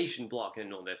nomination block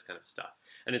and all this kind of stuff.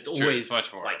 And it's True, always it's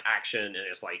much more like action, and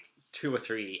it's like 2 or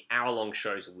 3 hour-long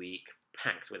shows a week,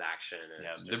 packed with action. And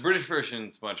it's the just British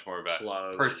version's much more about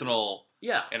slow personal,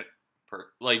 and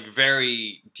like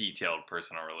very detailed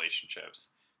personal relationships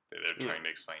that they're trying to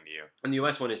explain to you. And the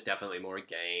US one is definitely more a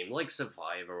game, like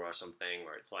Survivor or something,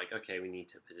 where it's like, okay, we need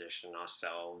to position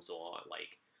ourselves, or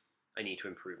like, I need to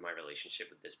improve my relationship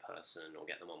with this person or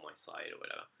get them on my side or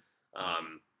whatever.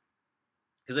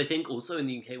 Because I think also in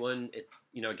the UK one,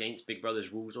 against Big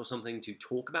Brother's rules or something, to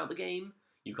talk about the game,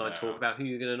 you can't talk about who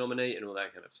you're going to nominate and all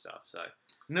that kind of stuff. So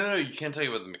No, you can't talk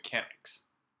about the mechanics.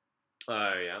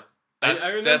 Oh yeah, That's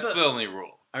that's the only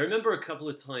rule. I remember a couple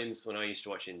of times when I used to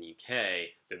watch in the UK,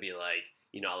 there'd be like,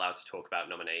 you're not allowed to talk about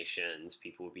nominations.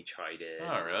 People would be chided.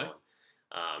 Oh, really? So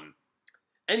on.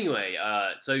 Anyway,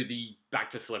 so the back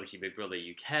to Celebrity Big Brother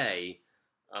UK.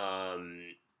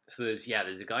 So there's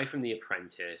a guy from The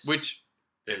Apprentice. Which,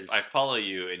 if I follow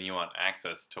you and you want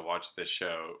access to watch this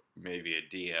show, maybe a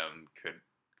DM could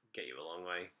get you a long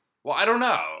way. Well, I don't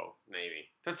know. Maybe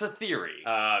that's a theory.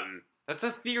 That's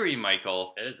a theory,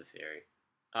 Michael. It is a theory.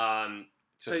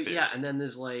 And then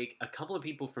there's like a couple of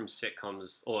people from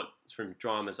sitcoms or from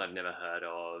dramas I've never heard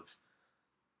of.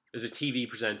 There's a TV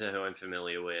presenter who I'm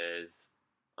familiar with,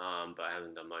 but I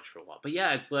haven't done much for a while. But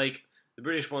yeah, it's like the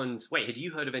British ones. Wait, had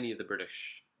you heard of any of the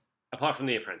British, apart from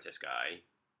the Apprentice guy?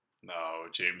 No,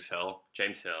 James Hill.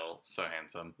 James Hill, so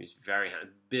handsome. He's very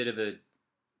bit of a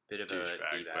douchebag.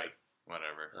 D-bag.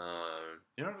 Whatever.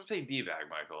 You don't have to say D-bag,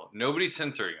 Michael. Nobody's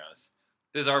censoring us.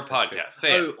 This is our podcast.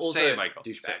 Say it, Michael.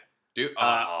 Douchebag.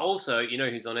 Also, you know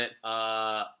who's on it?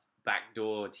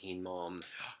 Backdoor teen mom.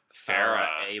 Farrah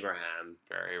Abraham.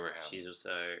 Farrah Abraham. She's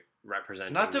also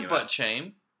representing Not to the US. butt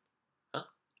shame. Huh?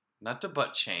 Not to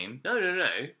butt shame.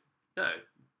 No.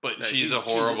 But she's a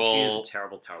horrible... She is a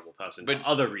terrible, terrible person for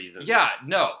other reasons. Yeah,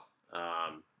 no.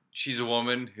 She's a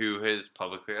woman who has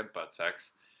publicly had butt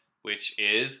sex, which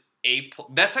is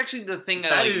that's actually the thing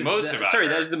I like most about her. Sorry,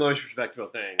 that is the most respectable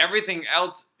thing. Everything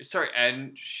else... Sorry,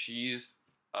 and she's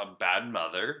a bad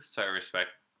mother, so I respect...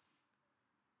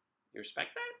 You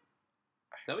respect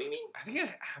that? Is that what you mean? I think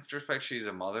I have to respect she's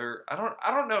a mother. I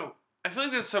don't know. I feel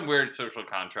like there's some weird social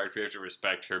contract. We have to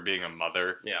respect her being a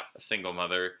mother. Yeah. A single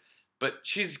mother. But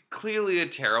she's clearly a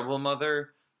terrible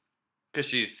mother because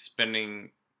she's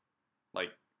spending like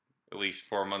at least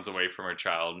 4 months away from her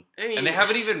child. And they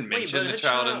haven't even mentioned the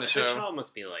child in the show. Her child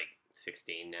must be like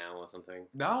 16 now or something.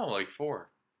 No, like 4.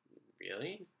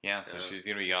 Really? Yeah, so she's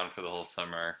going to be gone for the whole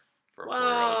summer for a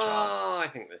 4-year-old child. I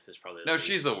think this is probably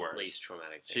she's the worst. Least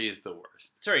traumatic thing. She's the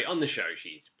worst. Sorry, on the show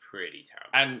she's pretty terrible.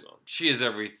 And as well. she is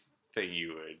everything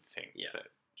you would think that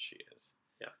she is.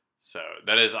 Yeah. So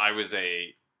that is, I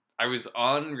was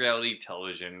on reality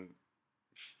television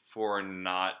for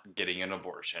not getting an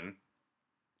abortion.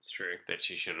 It's true. That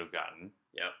she should have gotten.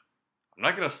 Yep. I'm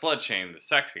not going to slut shame the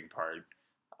sexing part.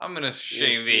 I'm going to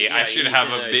shame I should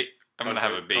have a baby. I'm going to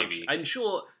have a baby. I'm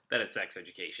sure that it's sex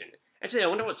education. Actually, I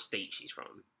wonder what state she's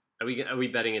from. Are we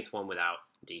betting it's one without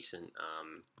decent?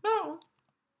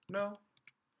 No.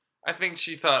 I think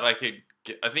she thought I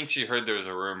think she heard there was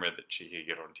a rumor that she could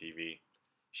get on TV.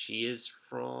 She is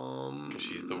from...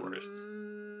 She's the worst.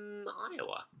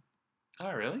 Iowa.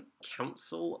 Oh, really?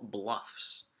 Council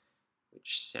Bluffs.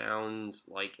 Which sounds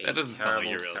like a that doesn't terrible,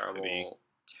 sound like a real terrible, city. terrible...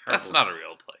 That's not a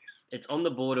real place. It's on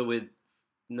the border with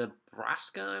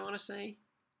Nebraska, I want to say.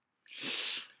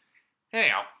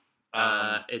 Anyhow.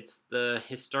 It's the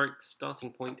historic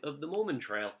starting point of the Mormon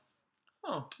Trail.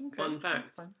 Oh, okay. Fun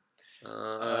fact.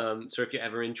 So if you're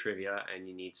ever in trivia and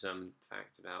you need some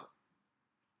facts about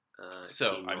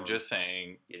so I'm just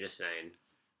saying. You're just saying.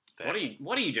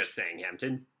 What are you just saying,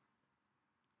 Hampton?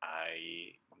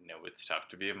 I know it's tough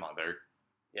to be a mother.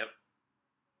 Yep.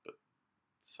 But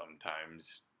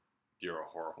sometimes you're a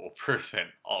horrible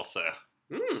person also.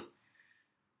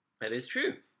 That is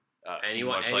true.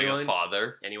 Much like a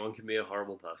father. Anyone can be a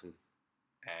horrible person.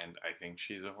 And I think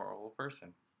she's a horrible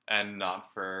person. And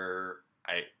not for...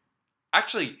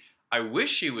 I wish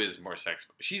she was more sex...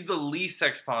 She's the least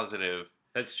sex positive...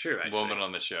 That's true, actually. ...woman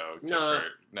on the show. Except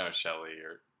for... Shelley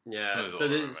or... Yeah, so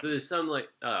there's some like...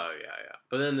 Oh, yeah.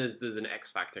 But then there's an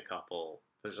X Factor couple.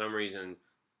 For some reason,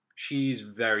 She's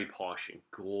very posh and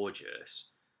gorgeous,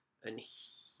 and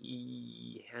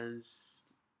he has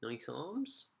nice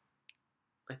arms,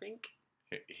 I think.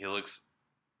 He looks,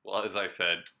 well, as I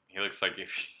said, he looks like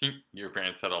if your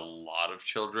parents had a lot of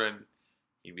children,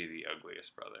 he'd be the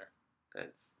ugliest brother.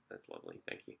 That's lovely.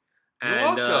 Thank you. You're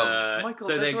welcome, Michael.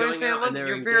 So that's they're why I going say I out love and you.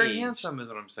 they're You're very engaged. handsome, is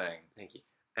what I'm saying. Thank you.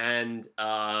 And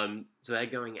so they're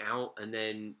going out, and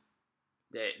then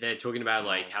they're talking about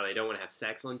like how they don't want to have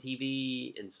sex on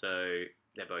TV, and so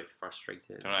they're both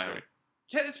frustrated. Yeah,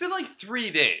 it's been like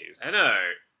 3 days. I know.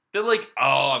 They're like,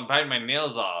 oh, I'm biting my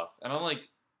nails off, and I'm like,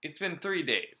 it's been 3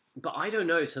 days. But I don't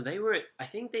know. So I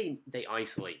think they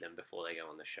isolate them before they go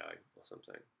on the show or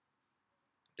something.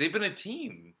 They've been a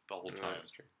team the whole time.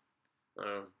 That's true.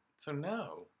 So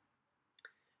no.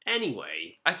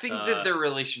 Anyway, I think that their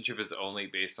relationship is only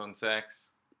based on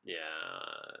sex. Yeah,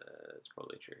 that's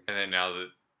probably true. And then now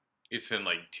that it's been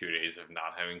like 2 days of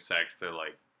not having sex, they're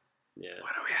like, yeah,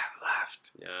 what do we have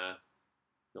left? Yeah,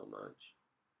 not much.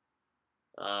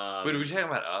 Wait, are we talking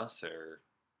about us or?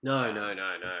 No.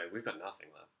 We've got nothing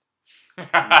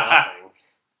left.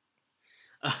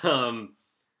 Nothing.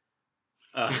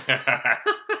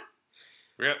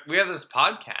 We have this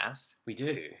podcast. We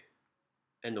do.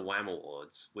 And the Wham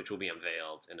Awards, which will be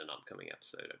unveiled in an upcoming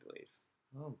episode, I believe.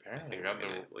 Oh, apparently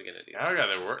we're gonna do. I got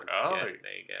the work. Oh, there you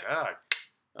go.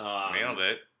 God. Nailed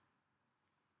it.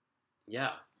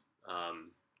 Yeah. Are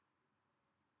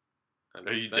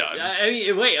you done? I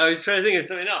mean, wait. I was trying to think of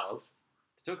something else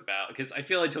to talk about because I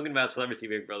feel like talking about Celebrity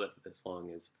Big Brother for this long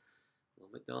is a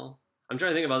little bit dull. I'm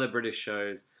trying to think of other British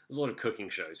shows. There's a lot of cooking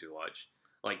shows we watch,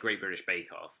 like Great British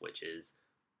Bake Off, which is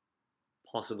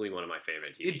possibly one of my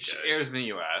favorite TV shows. It airs in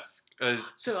the US. So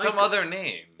some other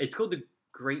name. It's called the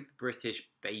Great British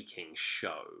Baking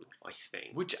Show, I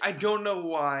think. Which I don't know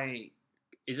why.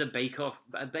 Is a Bake Off?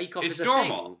 A Bake Off it's is a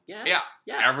normal. Thing. Yeah.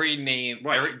 Every name,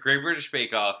 right. Every Great British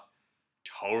Bake Off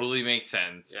totally makes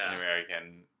sense in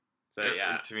American. So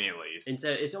to me at least. And so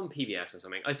it's on PBS or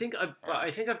something. I think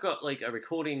I've got like a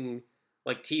recording,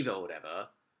 like TiVo or whatever.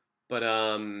 But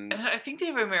and I think they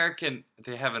have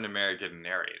an American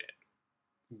narrator.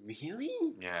 Really?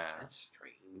 Yeah. That's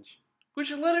strange.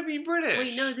 Which let it be British.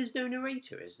 Wait, no, there's no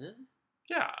narrator, is there?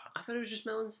 Yeah. I thought it was just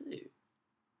Mel and Sue.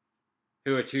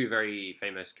 Who are two very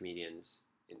famous comedians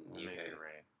in the UK. Maybe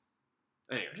right.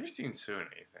 Anyway. I've never seen Sue in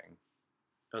anything.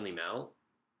 Only Mel?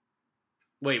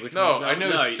 Wait, which no, one's Mel? I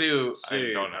know Sue. Sue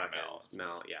I don't know Perkins.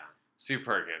 Mel, yeah. Sue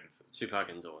Perkins. Sue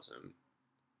Perkins, awesome.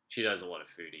 She does a lot of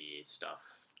foodie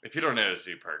stuff. If you don't know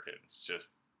Sue Perkins,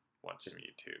 just watch some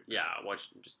YouTube. Yeah, watch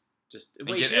just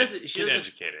wait, get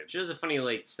educated. She does a funny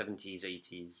like 70s,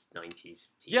 80s,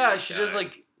 90s TV Yeah, she show does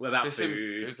like about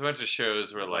food. There's a bunch of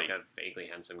shows where like a vaguely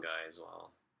handsome guy as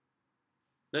well.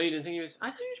 No, you didn't think he was? I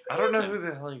thought he was pretty I don't know handsome. who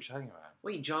the hell you're talking about.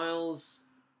 Wait, Giles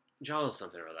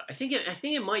something or other. I think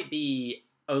it might be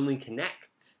Only Connect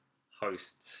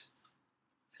host's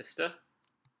sister.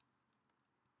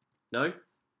 No?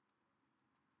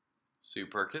 Sue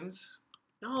Perkins?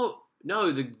 No,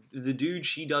 the dude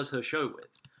she does her show with.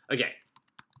 Okay.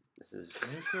 This is...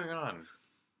 What's going on?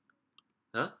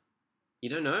 Huh? You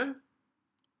don't know?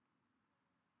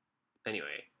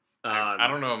 Anyway. I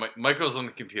don't know. Michael's on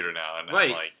the computer now, and right.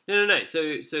 I'm like... No.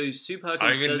 So Sue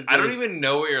Perkins I don't even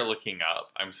know what you're looking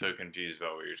up. I'm so confused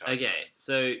about what you're talking about. Okay,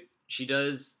 so she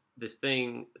does this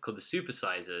thing called the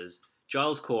Supersizers.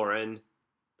 Giles Corran,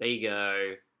 there you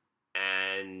go,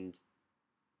 and...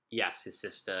 Yes, his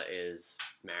sister is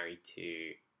married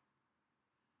to...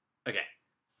 Okay.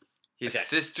 His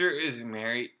sister is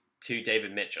married... To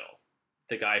David Mitchell,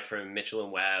 the guy from Mitchell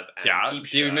and Webb and Peep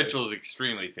Show. David Mitchell is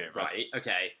extremely famous. Right,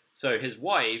 okay. So his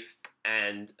wife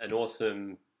and an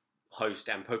awesome host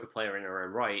and poker player in her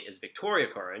own right is Victoria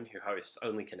Corran, who hosts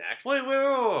Only Connect. Wait.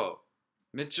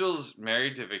 Mitchell's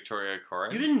married to Victoria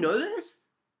Corran? You didn't know this?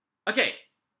 Okay,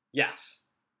 yes.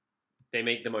 They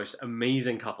make the most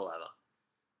amazing couple ever.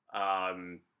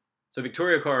 So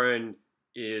Victoria Corran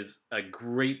is a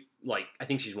great, like, I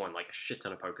think she's won like a shit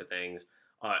ton of poker things.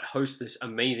 Hosts this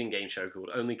amazing game show called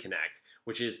Only Connect,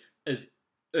 which is as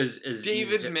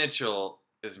David Mitchell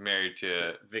is married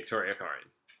to Victoria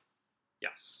Corran.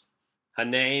 Yes, her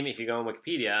name, if you go on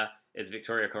Wikipedia, is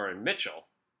Victoria Corran Mitchell.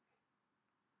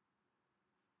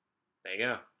 There you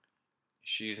go. Is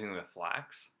she using the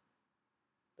flax?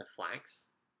 The flax.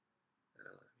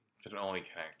 It's an Only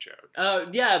Connect joke.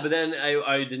 Yeah, but then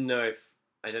I didn't know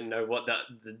what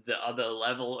the other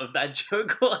level of that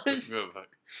joke was.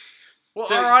 Well,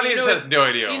 so, our audience has no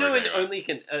idea.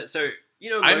 So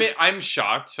I'm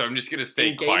shocked, so I'm just gonna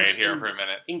stay quiet here for a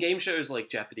minute. In game shows like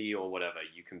Jeopardy or whatever,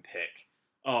 you can pick.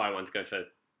 Oh, I want to go for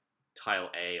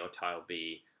tile A or tile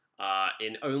B.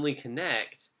 in Only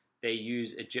Connect, they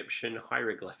use Egyptian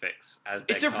hieroglyphics as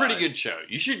their It's a pretty cards. good show.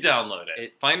 You should download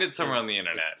it. Find it somewhere on the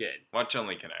internet. It's good. Watch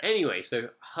Only Connect. Anyway, so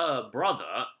her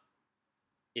brother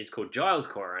is called Giles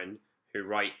Corran, who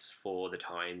writes for The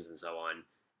Times and so on,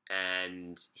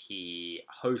 and he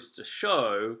hosts a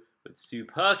show with Sue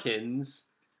Perkins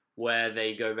where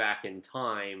they go back in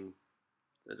time,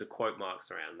 there's a quote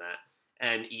marks around that,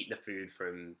 and eat the food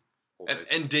from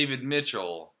and David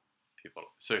Mitchell,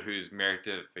 who's married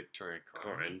to Victoria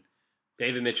Corran.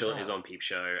 David Mitchell is on Peep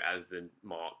Show as the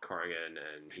Mark Corrigan,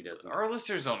 and he doesn't. Our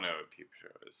listeners don't know what Peep Show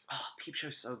is. Oh, Peep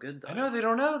Show's so good, though. I know, they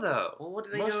don't know, though. Well, what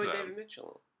do they know with David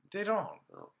Mitchell? They don't.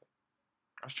 Oh.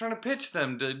 I was trying to pitch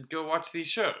them to go watch these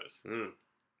shows. You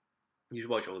should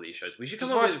watch all these shows. We should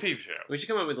just watch Peep Show. We should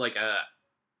come up with like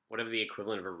whatever the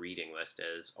equivalent of a reading list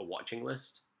is, a watching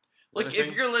list. Like,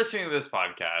 if you're listening to this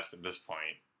podcast at this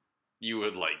point, you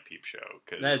would like Peep Show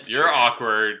because you're true.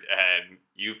 Awkward and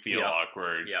you feel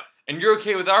awkward. Yeah. And you're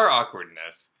okay with our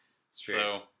awkwardness. It's true.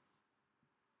 So,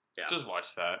 just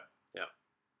watch that. Yeah.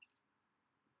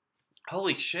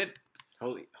 Holy shit.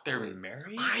 Holy. They're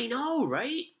married? I know,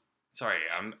 right? Sorry,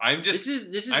 I'm just.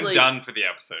 This is I'm like, done for the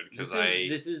episode because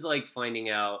This is like finding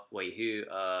out. Wait, who?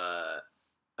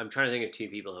 I'm trying to think of two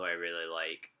people who I really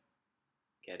like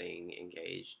getting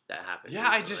engaged. That happened.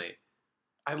 Yeah, recently.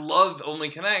 I love Only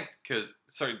Connect because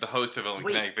the host of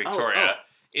Only Connect, Victoria,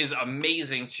 is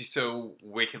amazing. She's so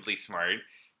wickedly smart,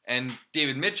 and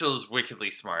David Mitchell's wickedly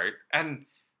smart, and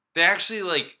they actually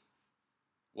like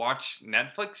watch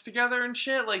Netflix together and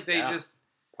shit. Like they just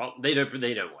they don't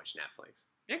watch Netflix.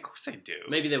 Yeah, of course they do.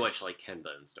 Maybe they watch like Ken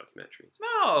Burns documentaries.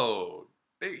 No,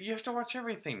 you have to watch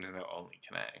everything to know Only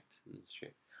Connect. That's true.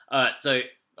 So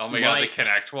oh my god, the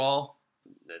Connect wall.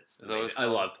 I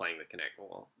love playing the Connect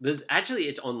wall.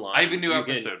 It's online. I have a new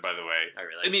episode, by the way. Oh,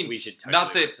 really? I mean, we should totally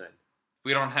not that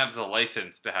we don't have the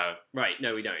license to have. Right?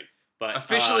 No, we don't. But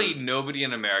officially, nobody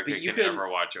in America can ever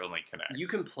watch Only Connect. You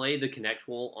can play the Connect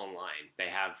wall online. They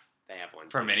have one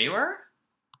from anywhere.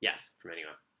 Yes, from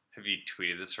anywhere. Have you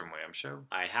tweeted this from Wham Show?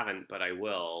 I haven't, but I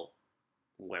will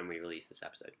when we release this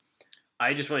episode.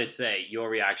 I just wanted to say your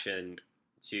reaction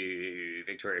to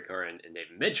Victoria Corran and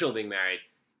David Mitchell being married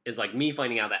is like me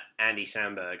finding out that Andy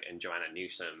Samberg and Joanna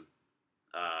Newsom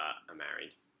are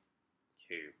married,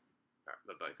 who are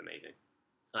both amazing.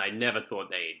 I never thought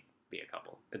they'd be a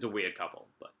couple. It's a weird couple,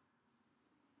 but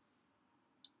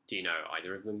do you know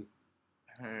either of them?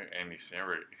 Andy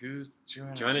Samberg. Who's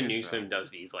Joanna? Joanna Newsom does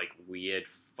these like weird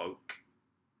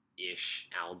folk-ish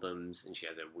albums, and she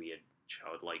has a weird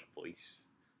childlike voice.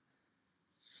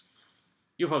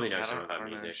 You'll probably know some of her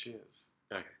music. Know who she is.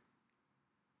 Okay.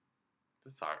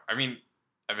 I mean,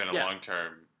 I've been a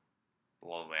long-term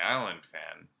Lonely Island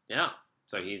fan. Yeah.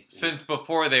 So he's since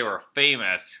before they were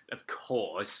famous. Of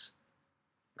course.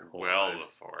 Well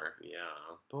before.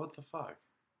 Yeah. But what the fuck?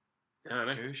 I don't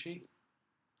know. Who is she?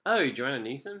 Oh, Joanna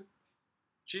Newsom?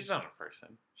 She's not a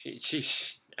person. I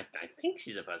think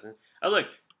she's a person. Oh, look.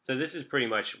 So this is pretty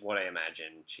much what I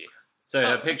imagine So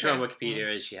her picture on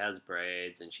Wikipedia is she has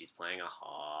braids and she's playing a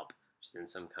harp. She's in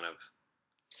some kind of...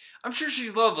 I'm sure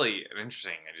she's lovely and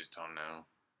interesting. I just don't know.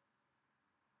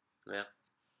 Yeah.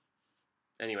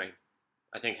 Anyway,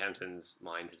 I think Hampton's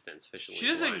mind has been sufficiently She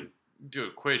doesn't do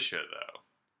a quiz show, though.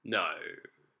 No.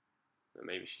 Or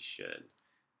maybe she should.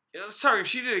 Sorry, if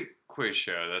she did a quiz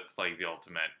show, that's like the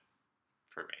ultimate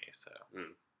for me, so...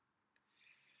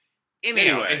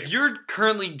 Anyway, if you're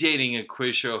currently dating a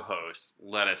quiz show host,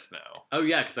 let us know. Oh,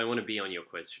 yeah, because I want to be on your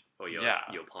quiz, or your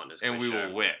partner's quiz show. And we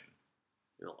will win.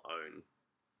 We'll own.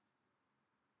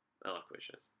 I love quiz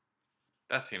shows.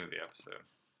 That's the end of the episode.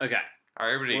 Okay. All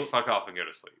right, everybody, fuck off and go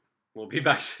to sleep. We'll be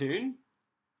back soon?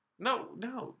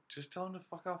 No. Just tell them to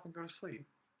fuck off and go to sleep.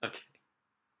 Okay.